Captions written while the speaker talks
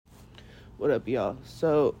What up, y'all?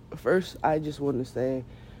 So, first, I just want to say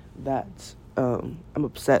that I'm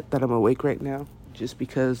upset that I'm awake right now just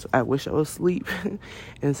because I wish I was asleep.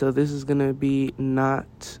 And so, this is going to be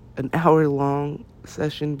not an hour long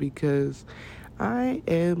session because I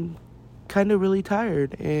am kind of really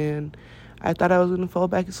tired and I thought I was going to fall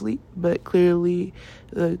back asleep, but clearly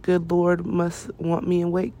the good Lord must want me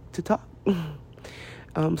awake to talk.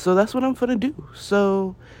 So, that's what I'm going to do.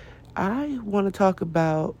 So, I want to talk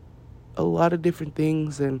about a lot of different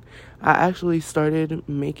things, and I actually started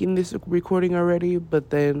making this recording already, but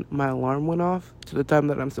then my alarm went off to the time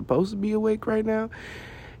that I'm supposed to be awake right now,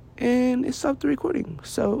 and it stopped the recording.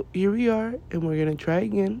 So here we are, and we're gonna try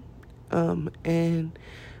again. And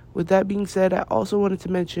with that being said, I also wanted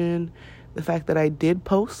to mention the fact that I did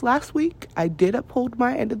post last week. I did uphold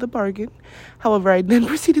my end of the bargain. However, I then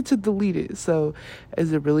proceeded to delete it. So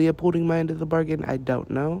is it really upholding my end of the bargain? I don't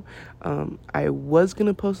know. I was going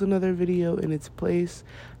to post another video in its place.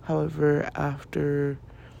 However, after,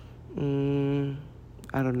 I don't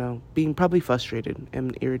know, being probably frustrated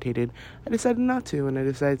and irritated, I decided not to, and I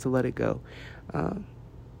decided to let it go.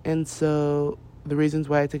 And so the reasons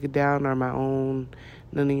why I took it down are my own,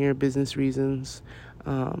 none of your business reasons.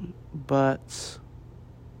 But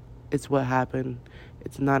it's what happened.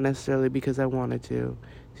 It's not necessarily because I wanted to.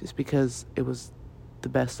 It's just because it was the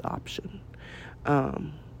best option.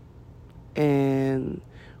 And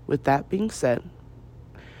with that being said,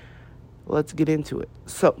 let's get into it.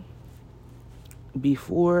 So,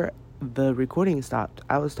 before the recording stopped,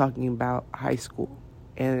 I was talking about high school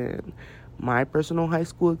and my personal high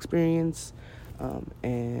school experience,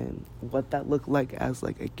 and what that looked like as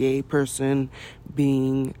like a gay person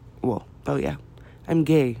being, I'm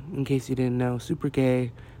gay, in case you didn't know. Super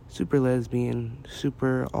gay, super lesbian,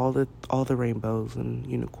 super all the rainbows and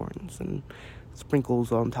unicorns and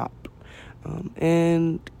sprinkles on top.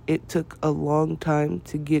 And it took a long time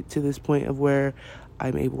to get to this point of where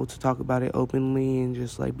I'm able to talk about it openly and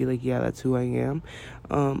just like be like, yeah, that's who I am.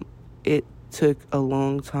 It took a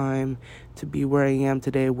long time to be where I am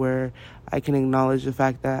today, where I can acknowledge the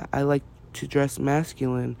fact that I like to dress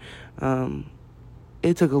masculine.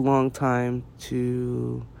 It took a long time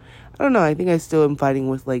to, I don't know, I think I still am fighting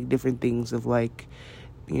with like different things of like,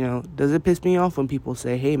 does it piss me off when people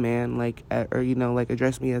say, hey man, like, or, like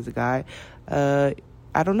address me as a guy? I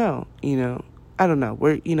don't know, I don't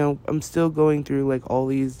know. I'm still going through like all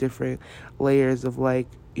these different layers of like,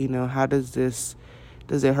 how does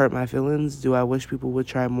it hurt my feelings? Do I wish people would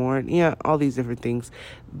try more? Yeah, all these different things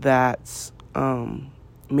that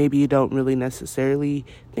maybe you don't really necessarily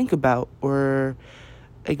think about or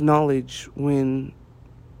acknowledge when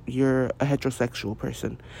you're a heterosexual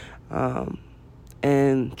person.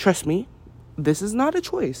 And trust me, this is not a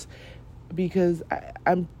choice, because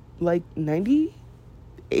I'm like 98,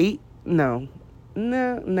 like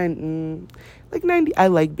 90. I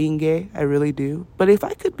like being gay, I really do. But if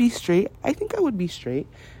I could be straight, I think I would be straight,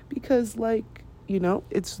 because like,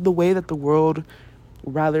 it's the way that the world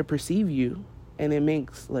rather perceive you, and it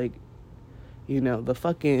makes like, the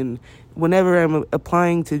fucking, whenever I'm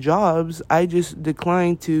applying to jobs, I just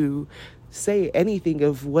decline to say anything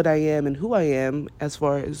of what I am and who I am, as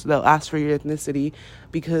far as they'll ask for your ethnicity,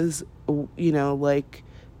 because, like,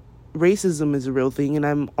 racism is a real thing, and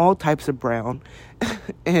I'm all types of brown,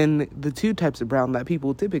 and the two types of brown that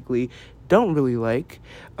people typically don't really like,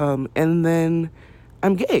 and then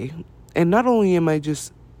I'm gay, and not only am I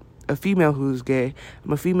just a female who's gay,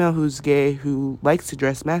 I'm a female who's gay who likes to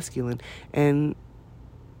dress masculine, and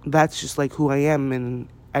that's just like who I am, and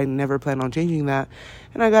I never plan on changing that,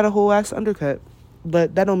 and I got a whole ass undercut,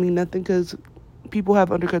 but that don't mean nothing, because people have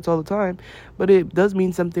undercuts all the time, but it does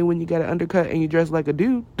mean something when you got an undercut and you dress like a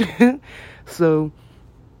dude. So,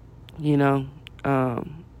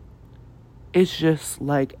 it's just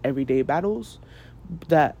like everyday battles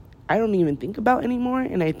that I don't even think about anymore,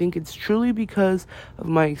 and I think it's truly because of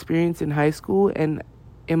my experience in high school, and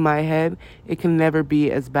in my head, it can never be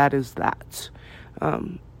as bad as that.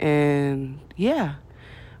 And yeah,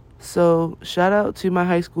 so shout out to my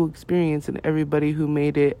high school experience and everybody who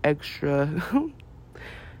made it extra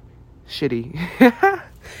shitty,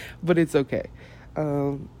 but it's okay.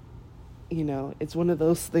 It's one of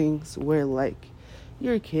those things where like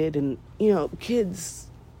you're a kid, and kids,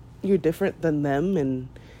 you're different than them in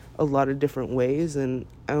a lot of different ways. And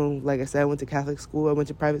like I said, I went to Catholic school, I went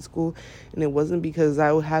to private school, and it wasn't because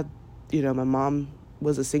I had, my mom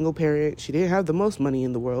was a single parent. She didn't have the most money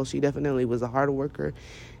in the world. She definitely was a hard worker,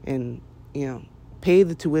 and paid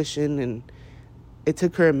the tuition, and it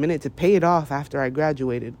took her a minute to pay it off after I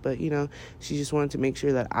graduated, but she just wanted to make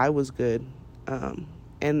sure that I was good.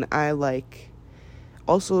 And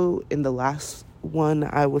Also, in the last one,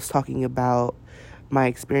 I was talking about my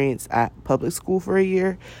experience at public school for a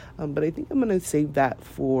year, but I think I'm going to save that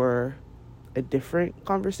for a different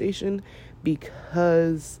conversation,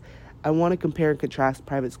 because I want to compare and contrast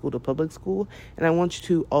private school to public school, and I want you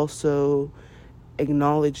to also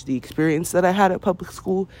acknowledge the experience that I had at public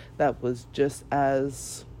school that was just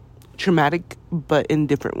as traumatic, but in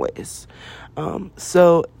different ways.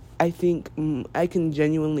 So I think I can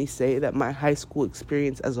genuinely say that my high school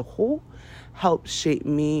experience as a whole helped shape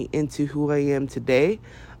me into who I am today,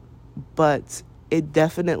 but it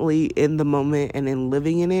definitely, in the moment and in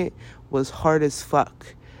living in it, was hard as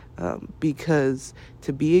fuck, because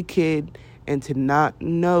to be a kid and to not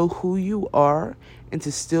know who you are and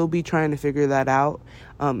to still be trying to figure that out,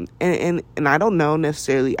 and I don't know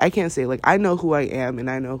necessarily, I can't say, like, I know who I am,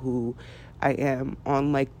 and I know who I am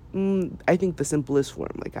on, like, I think the simplest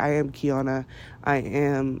form. Like, I am Kiana. I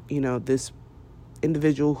am, this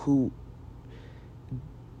individual who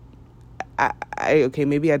okay,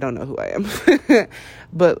 maybe I don't know who I am,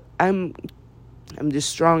 but I'm this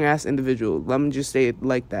strong ass individual. Let me just say it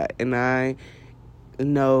like that. And I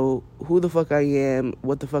know who the fuck I am,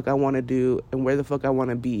 what the fuck I want to do, and where the fuck I want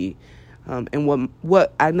to be. And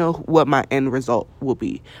what I know what my end result will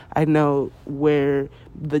be. I know where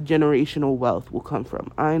the generational wealth will come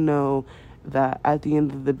from. I know that at the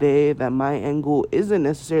end of the day, that my end goal isn't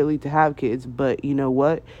necessarily to have kids, but you know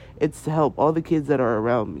what? It's to help all the kids that are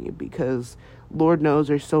around me, because Lord knows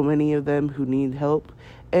there's so many of them who need help.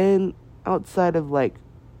 And outside of, like,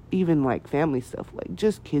 even like family stuff, like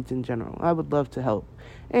just kids in general, I would love to help.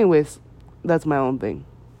 Anyways, that's my own thing.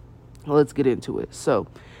 Let's get into it. So,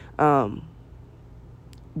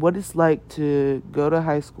 what it's like to go to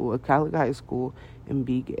high school, a Catholic high school, and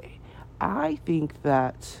be gay. I think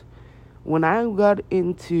that when I got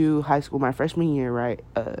into high school, my freshman year, right,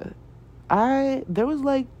 there was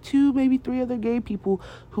like 2, maybe 3 other gay people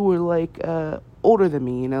who were like older than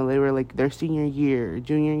me. They were like their senior year,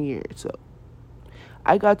 junior year. So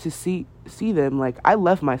I got to see them. Like, I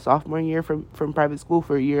left my sophomore year from private school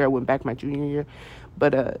for a year. I went back my junior year.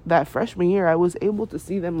 But that freshman year, I was able to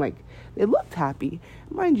see them. Like, they looked happy.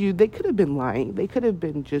 Mind you, they could have been lying. They could have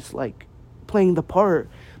been just, like, playing the part.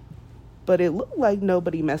 But it looked like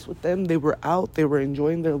nobody messed with them. They were out. They were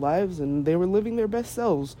enjoying their lives. And they were living their best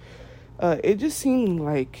selves. It just seemed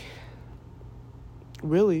like,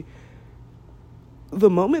 really, the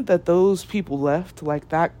moment that those people left, like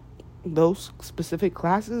that, those specific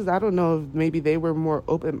classes, I don't know if maybe they were more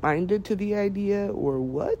open-minded to the idea or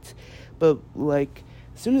what, but like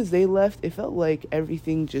as soon as they left, it felt like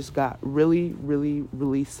everything just got really, really,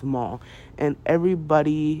 really small. And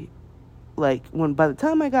everybody, like, by the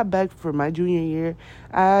time I got back for my junior year,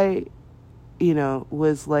 I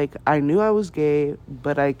was like, I knew I was gay,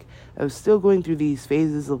 but like I was still going through these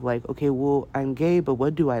phases of like, okay, well, I'm gay, but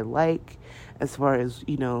what do I like as far as,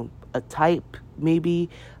 a type maybe,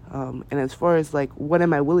 and as far as like, what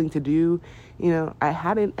am I willing to do? I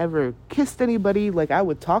hadn't ever kissed anybody. Like, I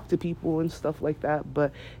would talk to people and stuff like that,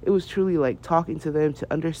 but it was truly like talking to them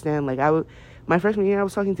to understand. Like, my freshman year, I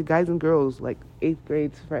was talking to guys and girls, like 8th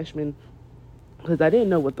grade, freshmen, because I didn't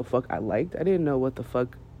know what the fuck I liked. I didn't know what the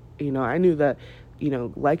fuck, I knew that,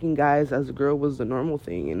 liking guys as a girl was the normal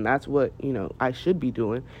thing, and that's what, I should be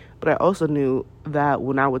doing. But I also knew that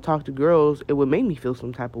when I would talk to girls, it would make me feel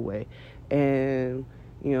some type of way. And,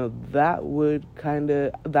 that would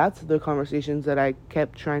that's the conversations that I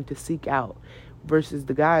kept trying to seek out. Versus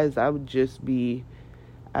the guys, I would just be,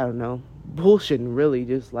 I don't know, bullshitting, really,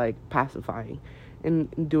 just like pacifying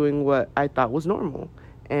and doing what I thought was normal.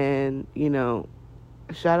 And,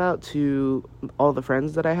 shout out to all the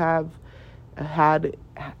friends that I had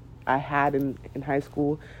in high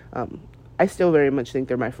school. I still very much think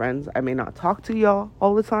they're my friends. I may not talk to y'all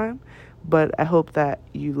all the time, but I hope that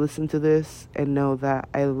you listen to this and know that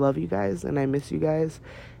I love you guys and I miss you guys.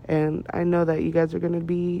 And I know that you guys are going to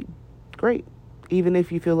be great. Even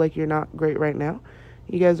if you feel like you're not great right now,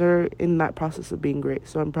 you guys are in that process of being great.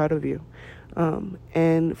 So I'm proud of you.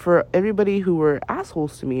 And for everybody who were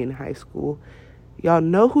assholes to me in high school, y'all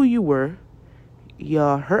know who you were.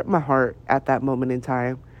 Y'all hurt my heart at that moment in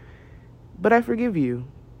time. But I forgive you.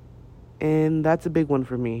 And that's a big one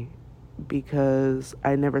for me, because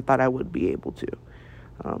I never thought I would be able to.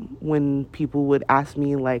 When people would ask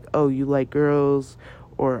me, like, oh, you like girls?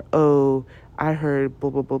 Or, oh, I heard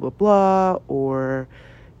blah, blah, blah, blah, blah. Or,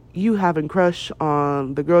 you having crush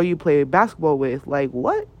on the girl you play basketball with. Like,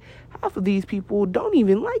 what? Half of these people don't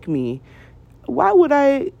even like me. Why would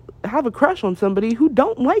I have a crush on somebody who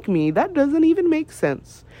don't like me? That doesn't even make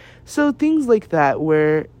sense. So things like that,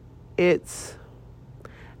 where it's,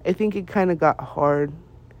 I think it kind of got hard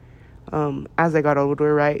as I got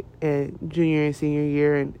older, right? And junior and senior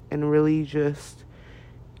year, and really just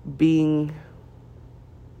being,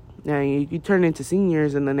 you turn into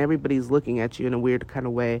seniors and then everybody's looking at you in a weird kind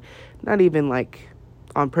of way. Not even like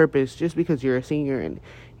on purpose, just because you're a senior and,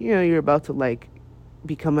 you're about to like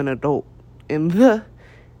become an adult in the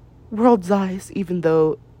world's eyes, even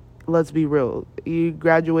though, let's be real, you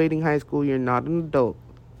graduating high school, you're not an adult.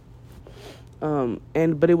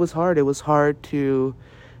 But it was hard. It was hard to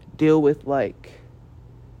deal with like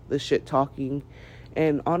the shit talking.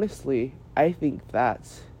 And honestly, I think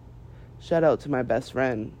that's, shout out to my best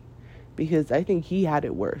friend, because I think he had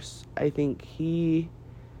it worse. I think him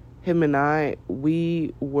and I,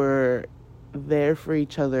 we were there for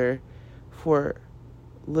each other for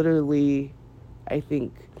literally, I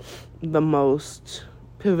think, the most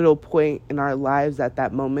pivotal point in our lives at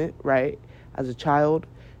that moment, right? As a child,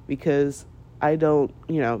 because I don't,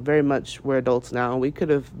 very much, we're adults now. We could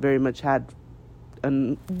have very much had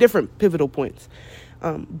different pivotal points.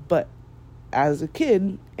 But as a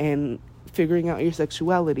kid and figuring out your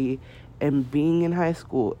sexuality and being in high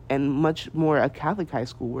school, and much more a Catholic high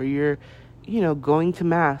school where you're, going to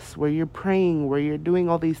mass, where you're praying, where you're doing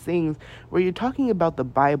all these things, where you're talking about the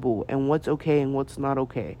Bible and what's okay and what's not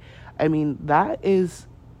okay. I mean, that is,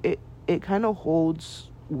 it kind of holds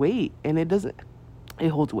weight, and it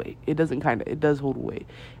holds weight. It does hold weight,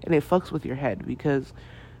 and it fucks with your head because,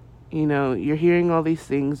 you're hearing all these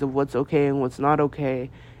things of what's okay and what's not okay,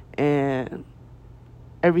 and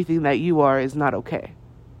everything that you are is not okay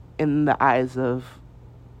in the eyes of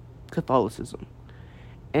Catholicism.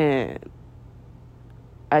 And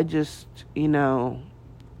I just,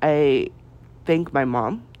 I thank my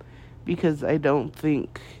mom, because I don't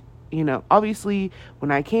think, obviously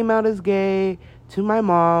when I came out as gay to my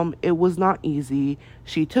mom, it was not easy.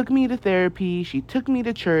 She took me to therapy. She took me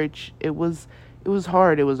to church. It was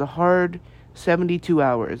hard. It was a hard 72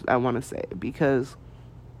 hours, I want to say, because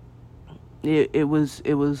it was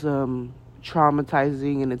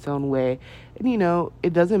traumatizing in its own way. And,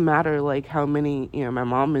 it doesn't matter like how many, my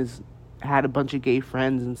mom had a bunch of gay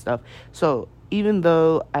friends and stuff. So even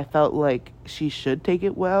though I felt like she should take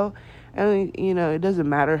it well, and, it doesn't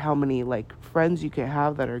matter how many like friends you can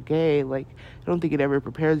have that are gay. Like, I don't think it ever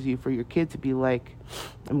prepares you for your kid to be like,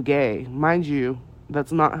 I'm gay. Mind you,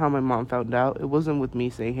 that's not how my mom found out. It wasn't with me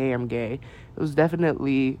saying, hey, I'm gay. It was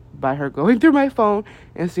definitely by her going through my phone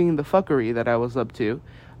and seeing the fuckery that I was up to.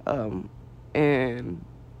 And,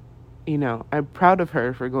 I'm proud of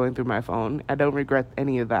her for going through my phone. I don't regret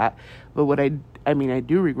any of that. But what I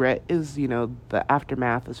do regret is, the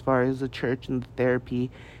aftermath as far as the church and the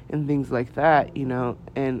therapy and things like that,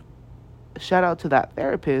 and shout out to that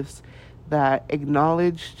therapist that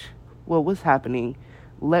acknowledged what was happening,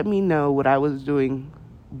 let me know what I was doing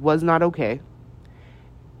was not okay,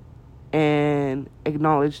 and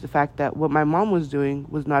acknowledged the fact that what my mom was doing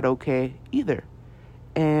was not okay either,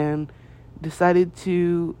 and decided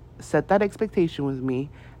to set that expectation with me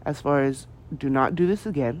as far as, do not do this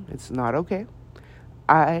again. It's not okay.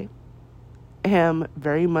 I am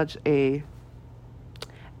very much a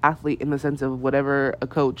athlete in the sense of whatever a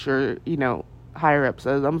coach or, higher up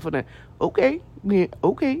says, I'm gonna, okay, yeah,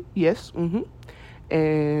 okay, yes,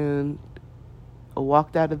 and I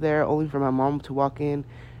walked out of there only for my mom to walk in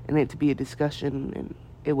and it to be a discussion, and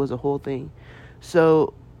it was a whole thing.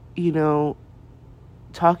 So,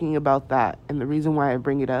 talking about that, and the reason why I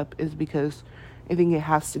bring it up is because I think it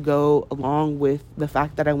has to go along with the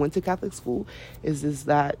fact that I went to Catholic school, is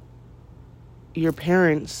that your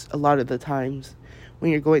parents, a lot of the times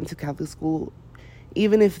when you're going to Catholic school,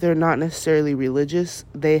 even if they're not necessarily religious,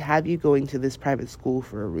 they have you going to this private school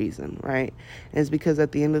for a reason, right? And it's because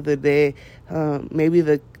at the end of the day, maybe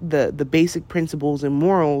the basic principles and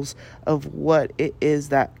morals of what it is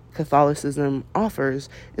that Catholicism offers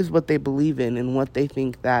is what they believe in and what they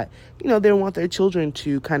think that, they want their children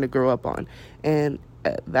to kind of grow up on. And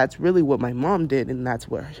that's really what my mom did, and that's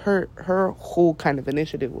what her whole kind of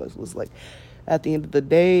initiative was like, at the end of the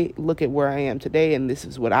day, look at where I am today, and this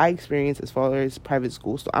is what I experienced as far as private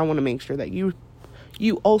school. So I want to make sure that you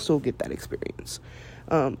also get that experience.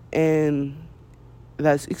 And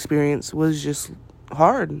that experience was just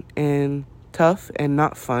hard and tough and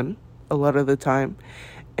not fun a lot of the time.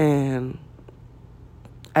 And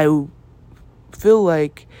I feel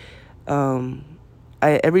like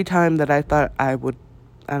every time that I thought I would,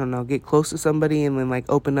 get close to somebody and then like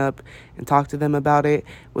open up and talk to them about it,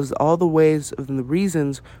 was all the ways and the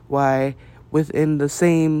reasons why within the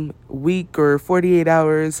same week or 48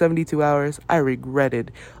 hours, 72 hours, I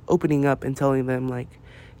regretted opening up and telling them like,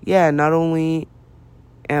 yeah, not only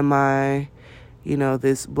am I,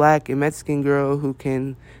 this black and Mexican girl who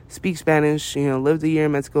can speak Spanish, lived a year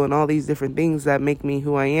in Mexico and all these different things that make me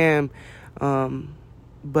who I am.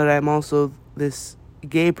 But I'm also this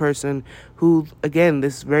gay person who, again,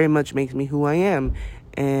 this very much makes me who I am.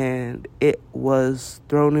 And it was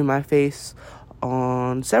thrown in my face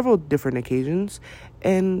on several different occasions.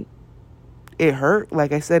 And it hurt,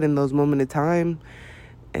 like I said, in those moments of time.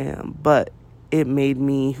 But it made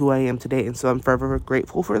me who I am today. And so I'm forever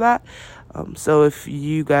grateful for that. So if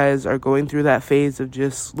you guys are going through that phase of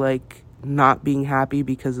just like not being happy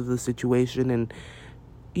because of the situation, and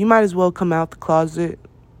you might as well come out the closet.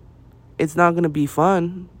 It's not going to be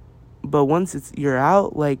fun, but once you're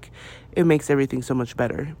out, like, it makes everything so much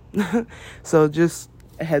better. So just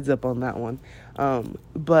a heads up on that one.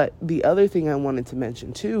 But the other thing I wanted to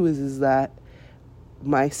mention too is that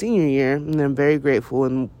my senior year, and I'm very grateful,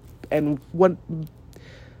 and one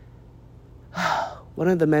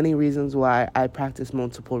of the many reasons why I practice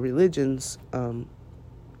multiple religions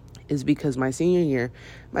is because my senior year,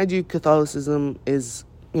 mind you, Catholicism is,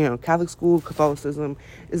 Catholic school Catholicism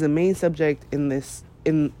is a main subject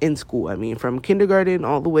in school. I mean, from kindergarten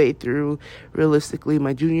all the way through, realistically,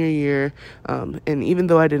 my junior year. And even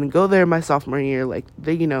though I didn't go there my sophomore year, like,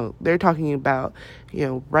 they're talking about,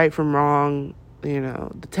 right from wrong,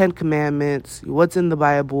 the 10 Commandments, what's in the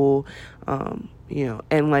Bible,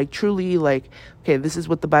 and like truly like, okay, this is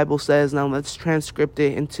what the Bible says. Now let's transcript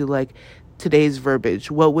it into like today's verbiage.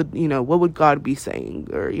 What would God be saying?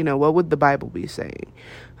 Or, what would the Bible be saying?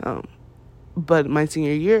 But my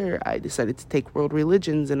senior year, I decided to take world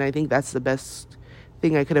religions, and I think that's the best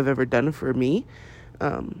thing I could have ever done for me.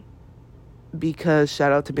 Because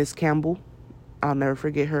shout out to Miss Campbell. I'll never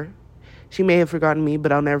forget her. She may have forgotten me,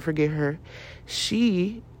 but I'll never forget her.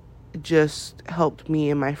 She just helped me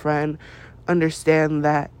and my friend understand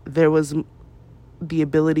that there was the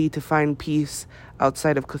ability to find peace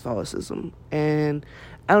outside of Catholicism. And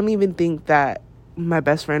I don't even think that my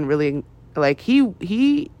best friend really, like,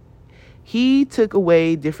 he took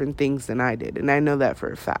away different things than I did, and I know that for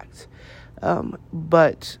a fact.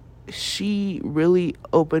 But she really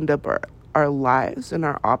opened up our lives and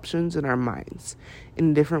our options and our minds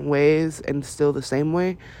in different ways, and still the same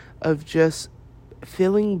way of just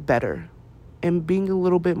feeling better and being a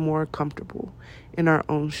little bit more comfortable in our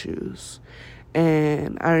own shoes.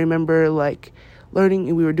 And I remember like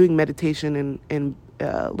learning, we were doing meditation and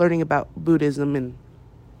learning about Buddhism in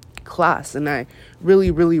class, and I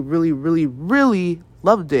really, really, really, really, really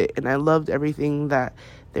loved it. And I loved everything that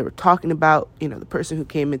they were talking about, the person who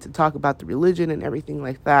came in to talk about the religion and everything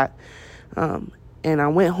like that. And I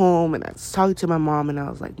went home and I was talking to my mom, and I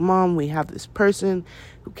was like, Mom, we have this person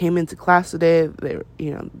who came into class today.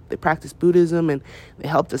 They practice Buddhism, and they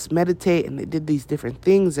helped us meditate, and they did these different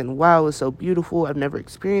things. And wow, it was so beautiful. I've never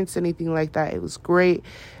experienced anything like that. It was great.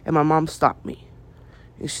 And my mom stopped me,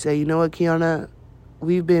 and she said, you know what, Kiana,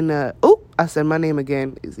 we've been, I said my name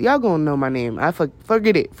again. Y'all gonna know my name.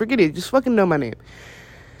 Forget it. Just fucking know my name.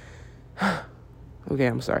 Okay,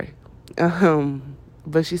 I'm sorry.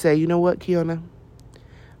 But she said, you know what, Kiana?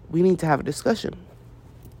 We need to have a discussion.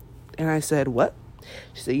 And I said, what?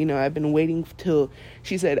 She said, I've been waiting till,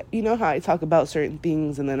 she said, you know how I talk about certain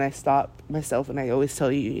things and then I stop myself and I always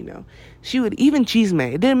tell you, she would, even cheese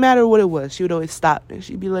me, it didn't matter what it was, she would always stop and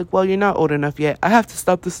she'd be like, well, you're not old enough yet. I have to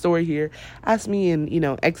stop the story here. Ask me in,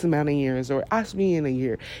 X amount of years, or ask me in a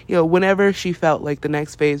year. Whenever she felt like the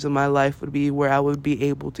next phase of my life would be where I would be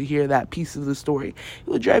able to hear that piece of the story. It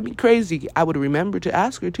would drive me crazy. I would remember to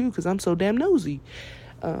ask her too, because I'm so damn nosy.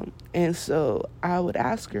 And so I would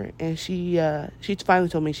ask her, and she finally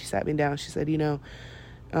told me, she sat me down. She said,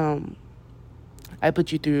 I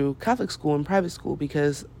put you through Catholic school and private school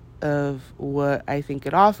because of what I think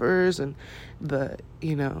it offers, and the,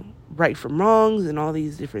 right from wrongs and all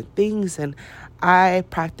these different things. And I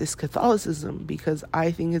practice Catholicism because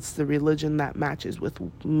I think it's the religion that matches with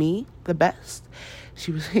me the best.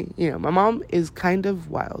 She was, my mom is kind of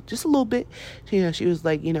wild, just a little bit. She was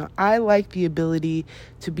like, I like the ability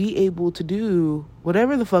to be able to do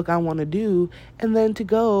whatever the fuck I want to do, and then to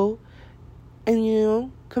go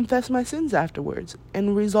and, confess my sins afterwards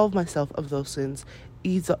and resolve myself of those sins.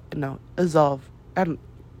 Absolve.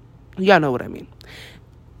 Y'all know what I mean.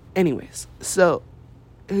 Anyways, so,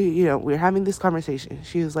 we're having this conversation.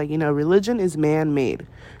 She was like, religion is man-made.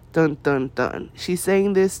 Dun, dun, dun. She's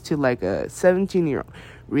saying this to like a 17-year-old.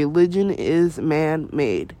 Religion is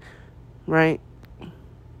man-made, right?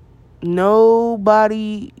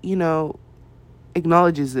 Nobody,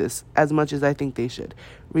 acknowledges this as much as I think they should.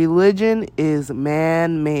 Religion is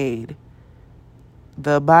man-made.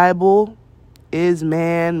 The Bible is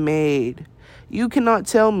man-made. You cannot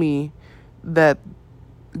tell me that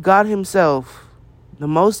God himself, the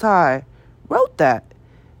Most High, wrote that,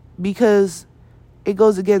 because it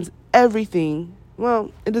goes against everything.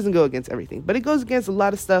 Well, it doesn't go against everything, but it goes against a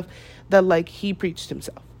lot of stuff that, like, he preached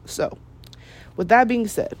himself. So, with that being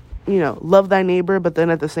said, love thy neighbor, but then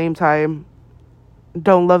at the same time,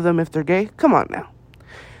 don't love them if they're gay. Come on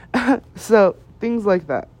now. So, things like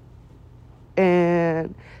that.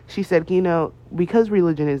 And she said, because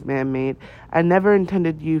religion is man-made, I never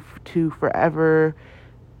intended you to forever,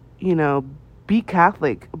 be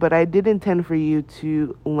Catholic, but I did intend for you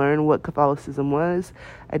to learn what Catholicism was.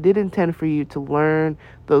 I did intend for you to learn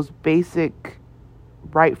those basic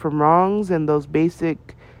right from wrongs, and those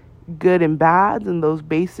basic good and bads, and those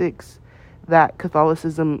basics that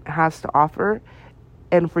Catholicism has to offer,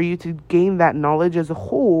 and for you to gain that knowledge as a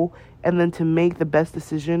whole, and then to make the best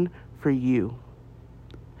decision for you.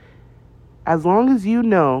 As long as you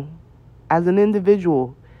know, as an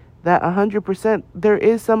individual, that 100% there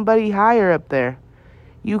is somebody higher up there.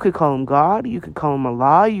 You could call him God, you could call him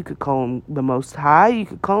Allah, you could call him the Most High, you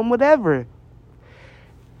could call him whatever.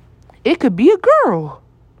 It could be a girl.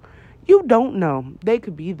 You don't know. They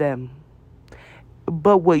could be them.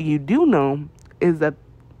 But what you do know is that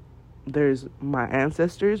there's my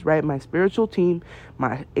ancestors, right? My spiritual team,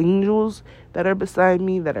 my angels that are beside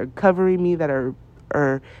me, that are covering me, that are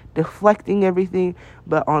deflecting everything.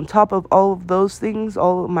 But on top of all of those things,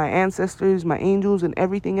 all of my ancestors, my angels, and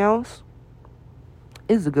everything else,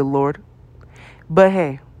 is the good Lord. But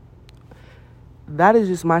hey, that is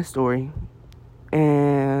just my story.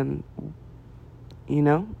 And,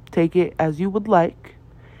 take it as you would like.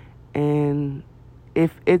 And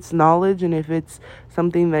if it's knowledge and if it's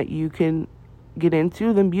something that you can get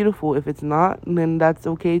into, then beautiful. If it's not, then that's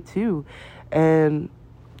okay too. And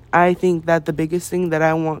I think that the biggest thing that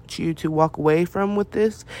I want you to walk away from with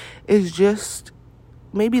this is just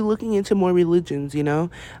maybe looking into more religions,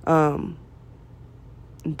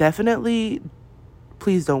 Definitely,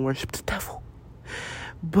 please don't worship the devil.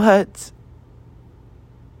 But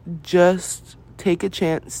just take a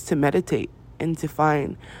chance to meditate and to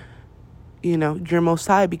find, your Most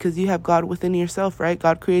High, because you have God within yourself, right?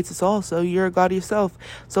 God creates us all, so you're a God yourself.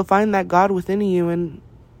 So find that God within you and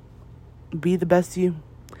be the best you.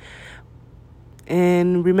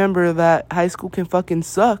 And remember that high school can fucking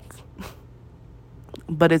suck.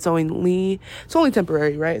 But it's only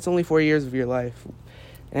temporary, right? It's only 4 years of your life.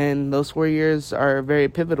 And those 4 years are very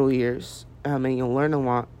pivotal years. And you'll learn a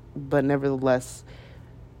lot. But nevertheless,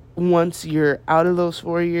 once you're out of those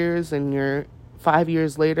 4 years and you're 5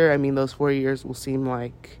 years later, those 4 years will seem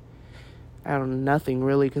like, nothing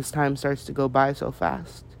really, because time starts to go by so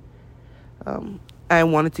fast. I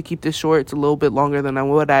wanted to keep this short. It's a little bit longer than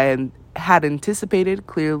what I had anticipated.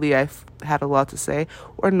 Clearly, I've had a lot to say,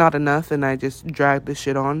 or not enough, and I just dragged this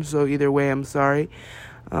shit on. So either way, I'm sorry.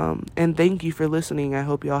 And thank you for listening. I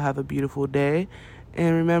hope y'all have a beautiful day.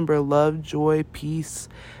 And remember, love, joy, peace.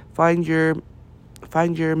 Find your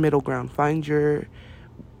middle ground. Find your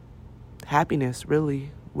happiness,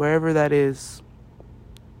 really, wherever that is.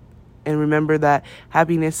 And remember that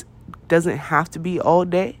happiness doesn't have to be all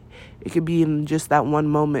day. It could be in just that one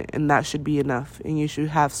moment, and that should be enough. And you should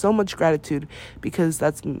have so much gratitude, because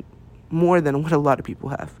that's more than what a lot of people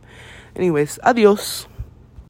have. Anyways, adios.